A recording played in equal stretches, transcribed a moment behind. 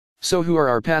So who are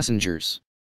our passengers?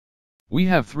 We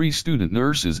have 3 student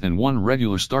nurses and 1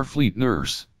 regular Starfleet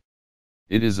nurse.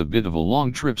 It is a bit of a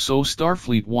long trip, so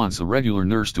Starfleet wants a regular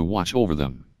nurse to watch over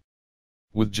them.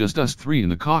 With just us 3 in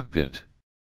the cockpit.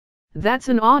 That's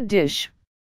an odd dish.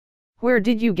 Where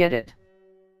did you get it?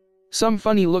 Some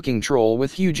funny-looking troll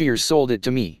with huge ears sold it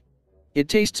to me. It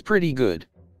tastes pretty good.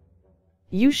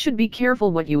 You should be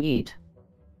careful what you eat.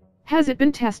 Has it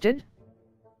been tested?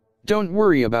 Don't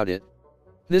worry about it.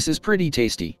 This is pretty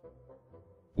tasty.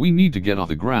 We need to get off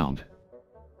the ground.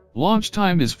 Launch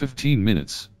time is 15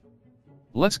 minutes.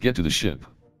 Let's get to the ship.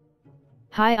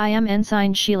 Hi, I am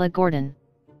Ensign Sheila Gordon.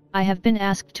 I have been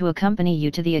asked to accompany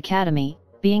you to the Academy,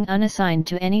 being unassigned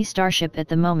to any starship at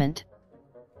the moment.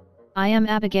 I am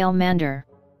Abigail Mander.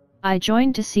 I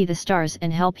joined to see the stars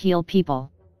and help heal people.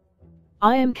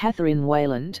 I am Catherine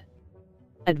Wayland.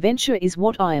 Adventure is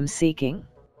what I am seeking.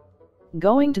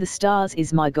 Going to the stars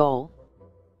is my goal.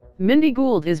 Mindy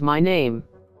Gould is my name.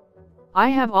 I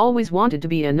have always wanted to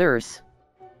be a nurse.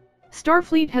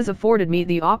 Starfleet has afforded me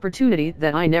the opportunity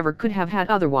that I never could have had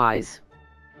otherwise.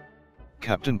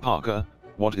 Captain Parker,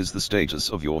 what is the status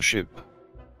of your ship?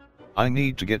 I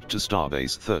need to get to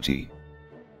Starbase 30.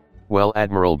 Well,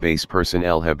 Admiral base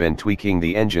personnel have been tweaking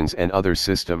the engines and other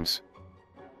systems.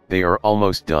 They are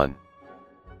almost done.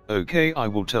 Okay, I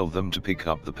will tell them to pick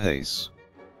up the pace.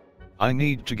 I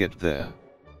need to get there.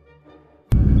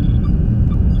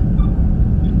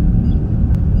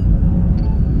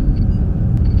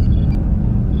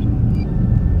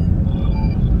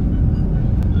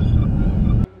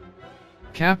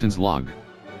 Captain's log.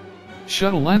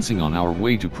 Shuttle lancing on our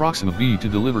way to Proxima B to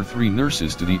deliver 3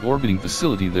 nurses to the orbiting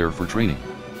facility there for training.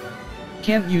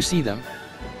 Can't you see them?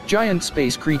 Giant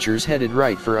space creatures headed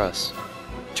right for us.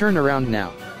 Turn around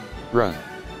now. Run.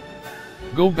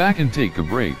 Go back and take a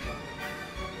break.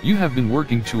 You have been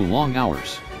working 2 long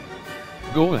hours.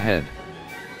 Go ahead.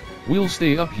 We'll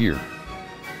stay up here.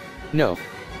 No.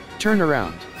 Turn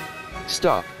around.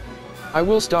 Stop. I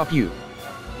will stop you.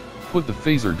 Put the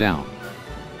phaser down.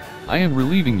 I am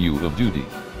relieving you of duty.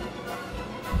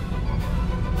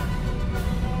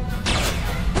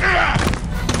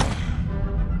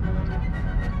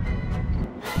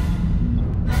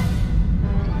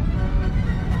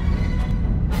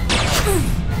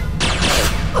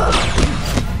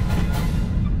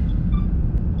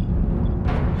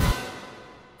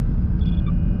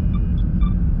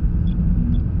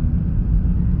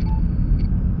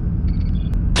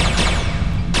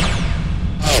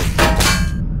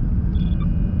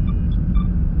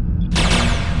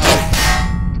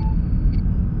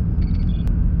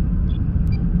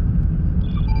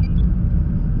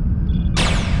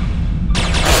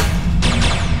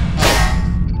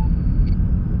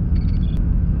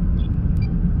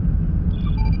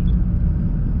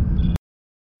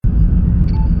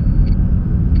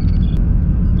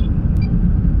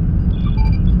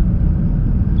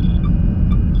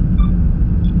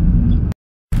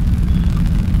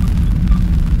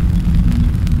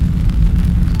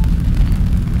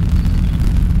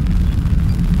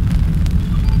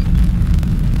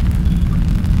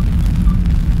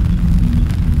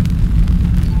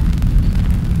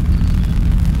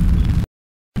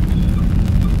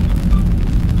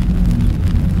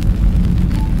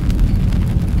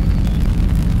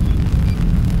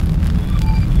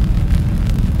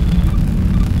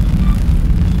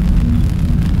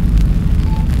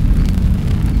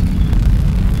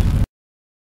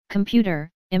 Computer,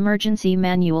 emergency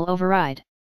manual override.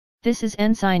 This is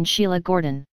Ensign Sheila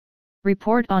Gordon.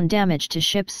 Report on damage to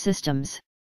ship's systems.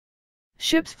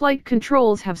 Ship's flight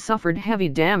controls have suffered heavy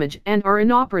damage and are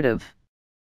inoperative.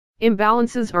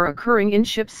 Imbalances are occurring in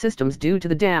ship's systems due to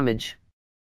the damage.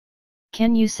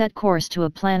 Can you set course to a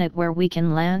planet where we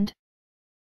can land?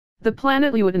 The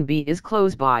planet Luyten B is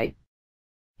close by.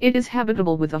 It is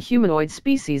habitable with a humanoid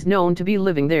species known to be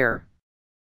living there.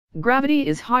 Gravity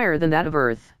is higher than that of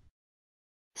Earth.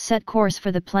 Set course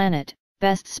for the planet,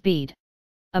 best speed.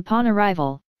 Upon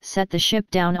arrival, set the ship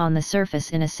down on the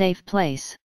surface in a safe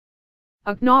place.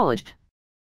 Acknowledged.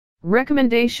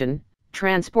 Recommendation,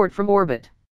 transport from orbit.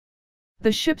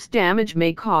 The ship's damage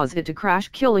may cause it to crash,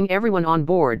 killing everyone on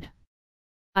board.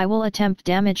 I will attempt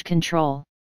damage control.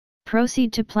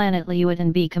 Proceed to planet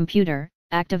Luyten B. Computer,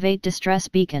 activate distress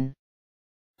beacon.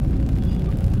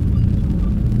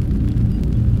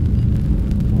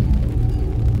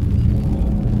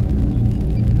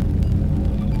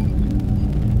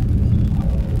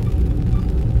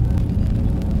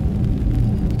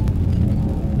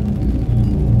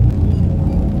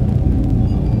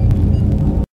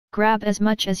 Grab as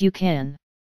much as you can.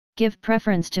 Give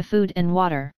preference to food and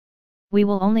water. We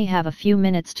will only have a few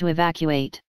minutes to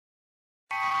evacuate.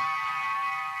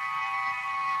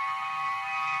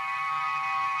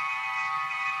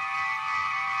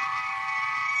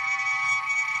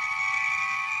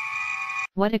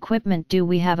 What equipment do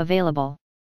we have available?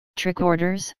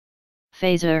 Tricorders?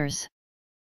 Phasers?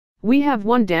 We have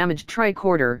one damaged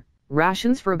tricorder,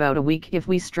 rations for about a week if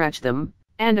we stretch them,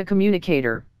 and a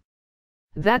communicator.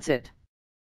 That's it.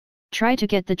 Try to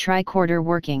get the tricorder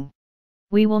working.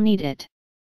 We will need it.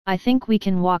 I think we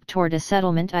can walk toward a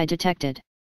settlement I detected.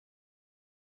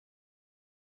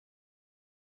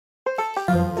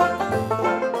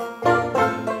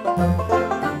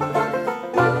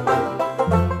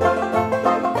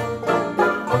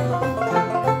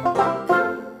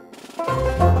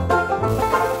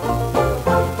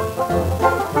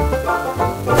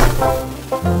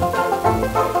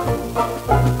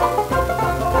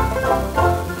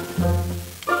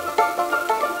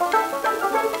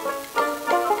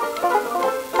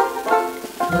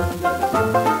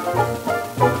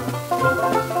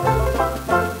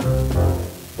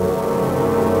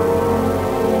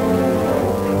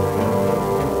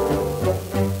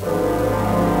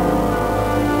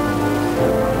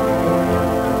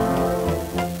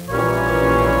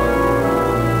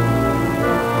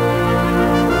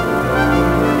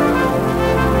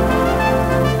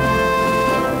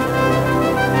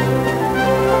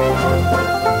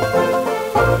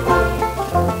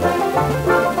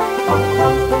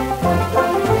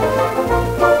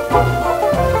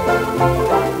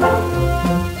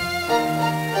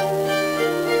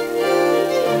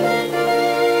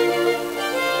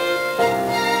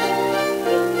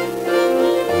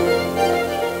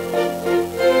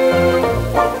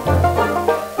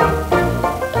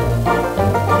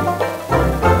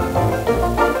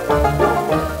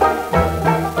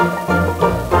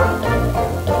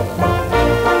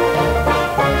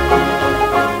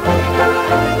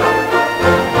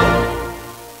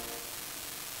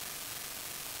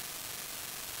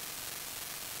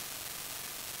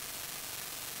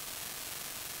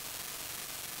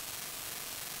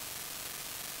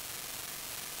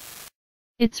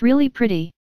 It's really pretty.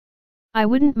 I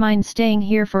wouldn't mind staying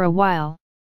here for a while.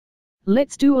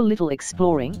 Let's do a little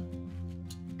exploring.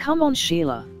 Come on,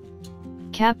 Sheila.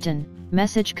 Captain,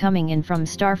 message coming in from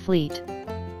Starfleet.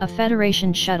 A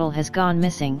Federation shuttle has gone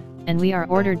missing, and we are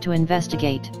ordered to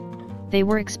investigate. They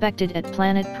were expected at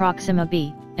planet Proxima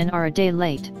B, and are a day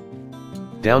late.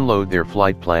 Download their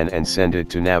flight plan and send it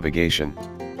to navigation.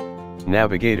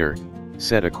 Navigator,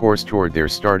 set a course toward their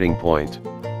starting point.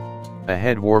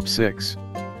 Ahead warp 6.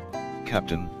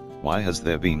 Captain, why has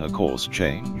there been a course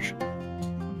change?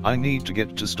 I need to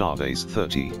get to Starbase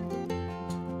 30.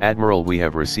 Admiral, we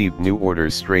have received new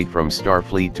orders straight from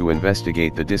Starfleet to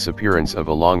investigate the disappearance of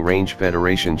a long-range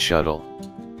Federation shuttle.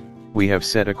 We have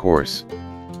set a course.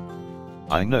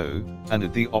 I know, and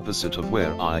at the opposite of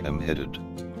where I am headed.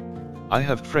 I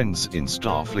have friends in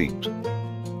Starfleet.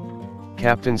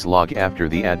 Captain's log: after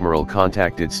the Admiral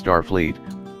contacted Starfleet,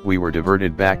 we were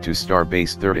diverted back to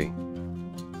Starbase 30.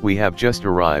 We have just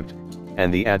arrived,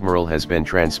 and the Admiral has been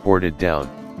transported down.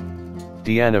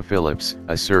 Deanna Phillips,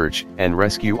 a search and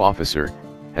rescue officer,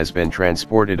 has been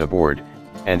transported aboard,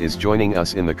 and is joining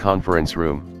us in the conference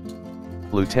room.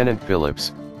 Lieutenant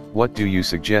Phillips, what do you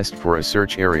suggest for a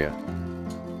search area?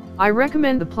 I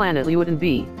recommend the planet Luyten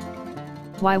B.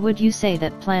 Why would you say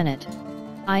that planet?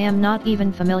 I am not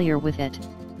even familiar with it.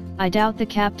 I doubt the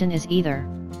captain is either.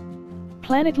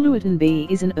 Planet Luyten B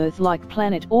is an Earth-like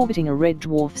planet orbiting a red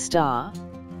dwarf star.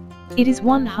 It is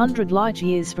 100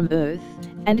 light-years from Earth,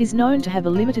 and is known to have a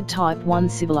limited Type 1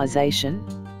 civilization.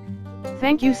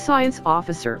 Thank you, Science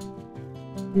Officer.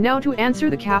 Now to answer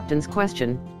the captain's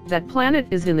question, that planet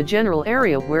is in the general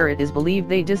area where it is believed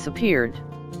they disappeared.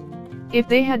 If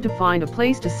they had to find a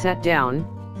place to set down,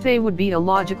 they would be a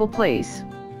logical place.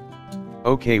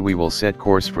 Okay, we will set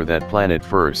course for that planet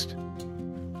first.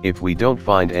 If we don't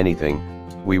find anything,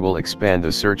 we will expand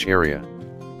the search area.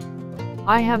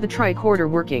 I have the tricorder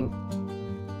working.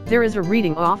 There is a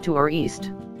reading off to our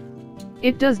east.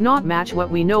 It does not match what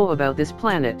we know about this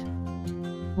planet.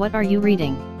 What are you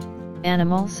reading?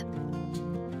 Animals?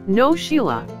 No,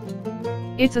 Sheila.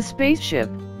 It's a spaceship,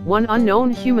 one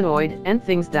unknown humanoid, and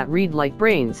things that read like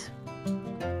brains.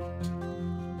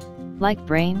 Like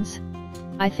brains?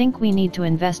 I think we need to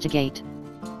investigate.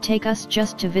 Take us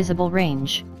just to visible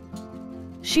range.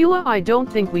 Sheila, I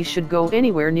don't think we should go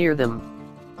anywhere near them.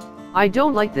 I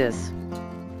don't like this.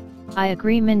 I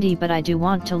agree, Mindy, but I do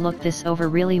want to look this over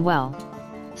really well.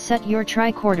 Set your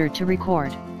tricorder to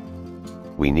record.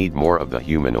 We need more of the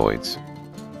humanoids.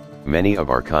 Many of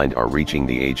our kind are reaching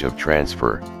the age of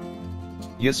transfer.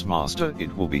 Yes, master,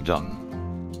 it will be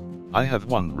done. I have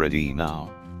one ready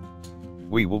now.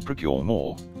 We will procure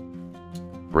more.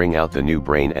 Bring out the new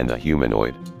brain and the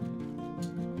humanoid.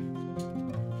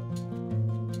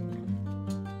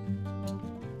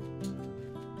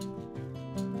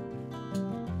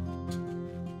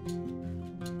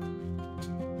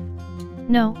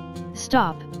 No,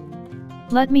 stop.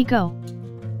 Let me go.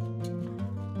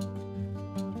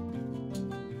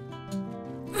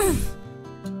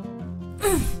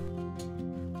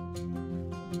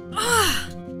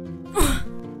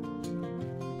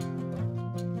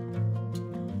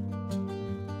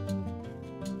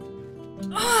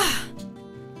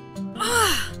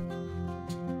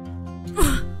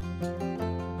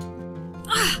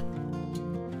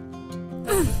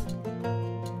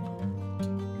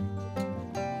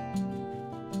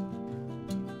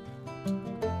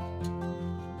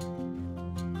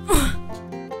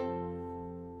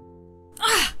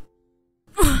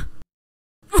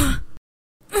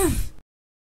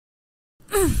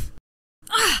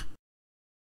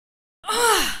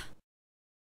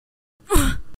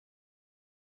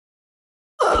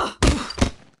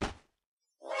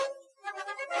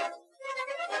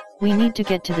 We need to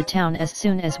get to the town as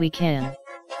soon as we can.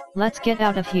 Let's get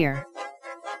out of here.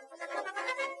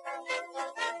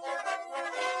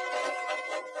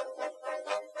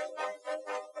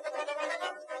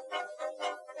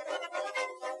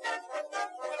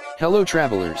 Hello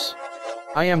travelers.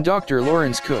 I am Dr.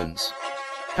 Lawrence Kunz.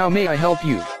 How may I help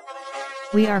you?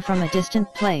 We are from a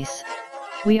distant place.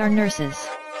 We are nurses.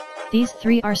 These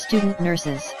 3 are student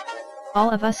nurses. All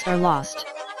of us are lost.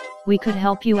 We could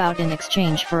help you out in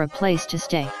exchange for a place to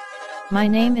stay. My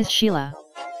name is Sheila.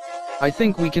 I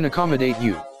think we can accommodate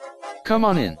you. Come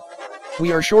on in.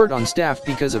 We are short on staff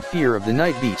because of fear of the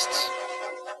night beasts.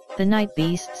 The night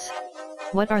beasts?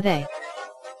 What are they?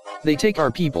 They take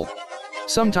our people.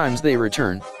 Sometimes they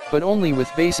return, but only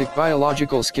with basic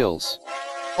biological skills.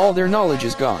 All their knowledge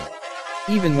is gone.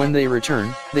 Even when they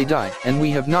return, they die, and we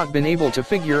have not been able to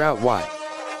figure out why.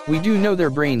 We do know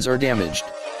their brains are damaged.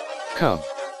 Come.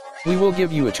 We will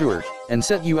give you a tour, and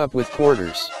set you up with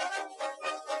quarters.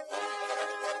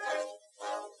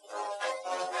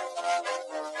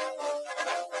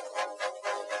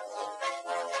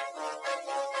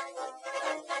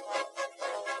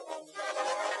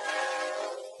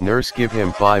 Nurse, give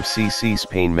him 5 cc's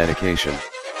pain medication.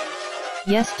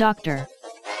 Yes, doctor.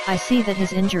 I see that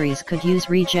his injuries could use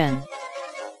regen.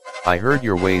 I heard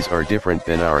your ways are different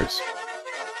than ours.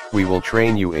 We will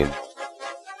train you in.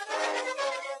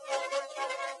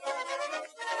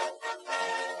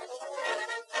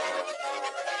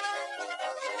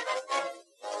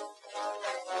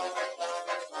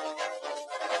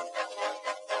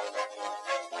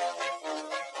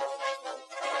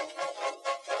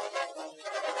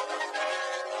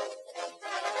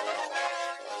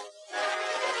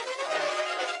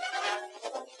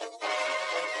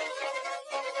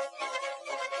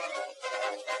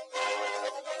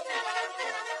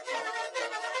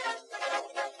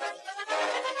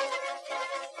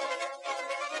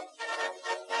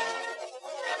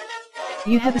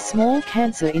 You have a small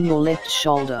cancer in your left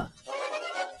shoulder.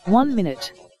 1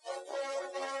 minute.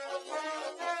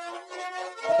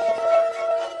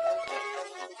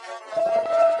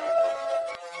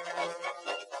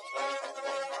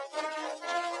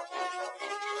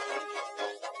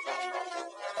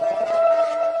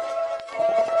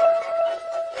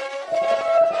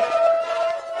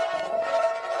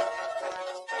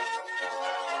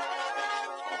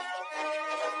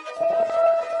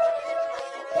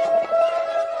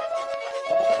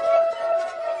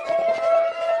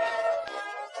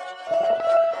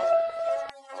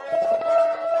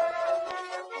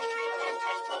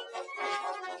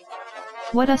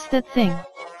 What is that thing?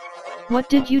 What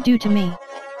did you do to me?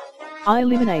 I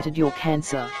eliminated your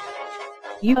cancer.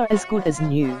 You are as good as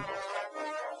new.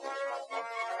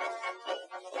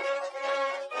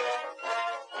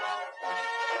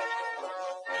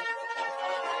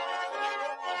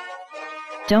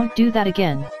 Don't do that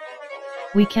again.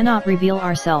 We cannot reveal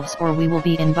ourselves or we will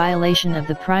be in violation of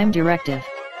the Prime Directive.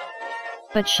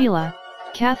 But Sheila,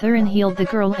 Catherine healed the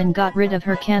girl and got rid of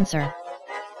her cancer.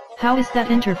 How is that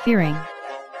interfering?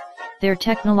 Their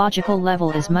technological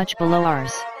level is much below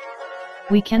ours.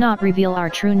 We cannot reveal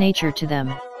our true nature to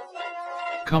them.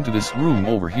 Come to this room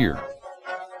over here.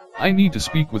 I need to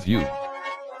speak with you.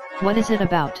 What is it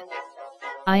about?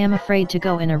 I am afraid to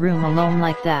go in a room alone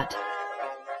like that.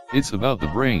 It's about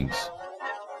the brains.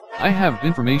 I have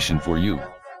information for you.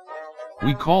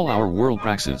 We call our world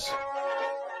Praxis.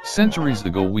 Centuries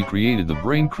ago we created the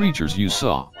brain creatures you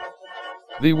saw.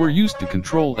 They were used to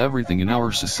control everything in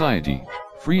our society,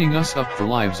 freeing us up for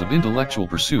lives of intellectual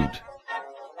pursuit.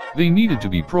 They needed to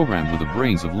be programmed with the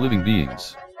brains of living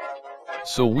beings.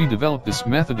 So we developed this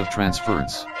method of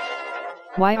transference.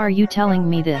 Why are you telling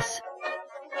me this?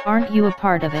 Aren't you a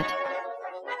part of it?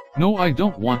 No, I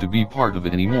don't want to be part of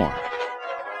it anymore.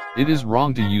 It is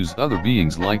wrong to use other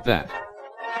beings like that.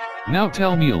 Now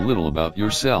tell me a little about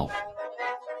yourself.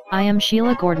 I am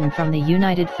Sheila Gordon from the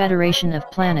United Federation of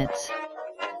Planets.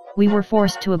 We were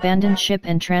forced to abandon ship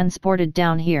and transported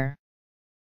down here.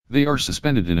 They are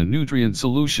suspended in a nutrient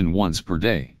solution once per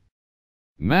day.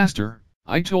 Master,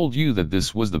 I told you that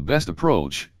this was the best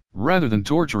approach, rather than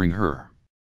torturing her.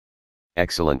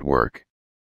 Excellent work.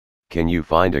 Can you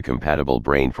find a compatible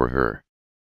brain for her?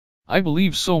 I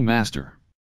believe so, Master.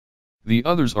 The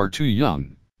others are too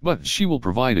young, but she will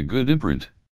provide a good imprint.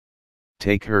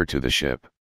 Take her to the ship.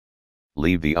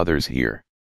 Leave the others here.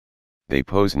 They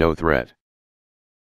pose no threat.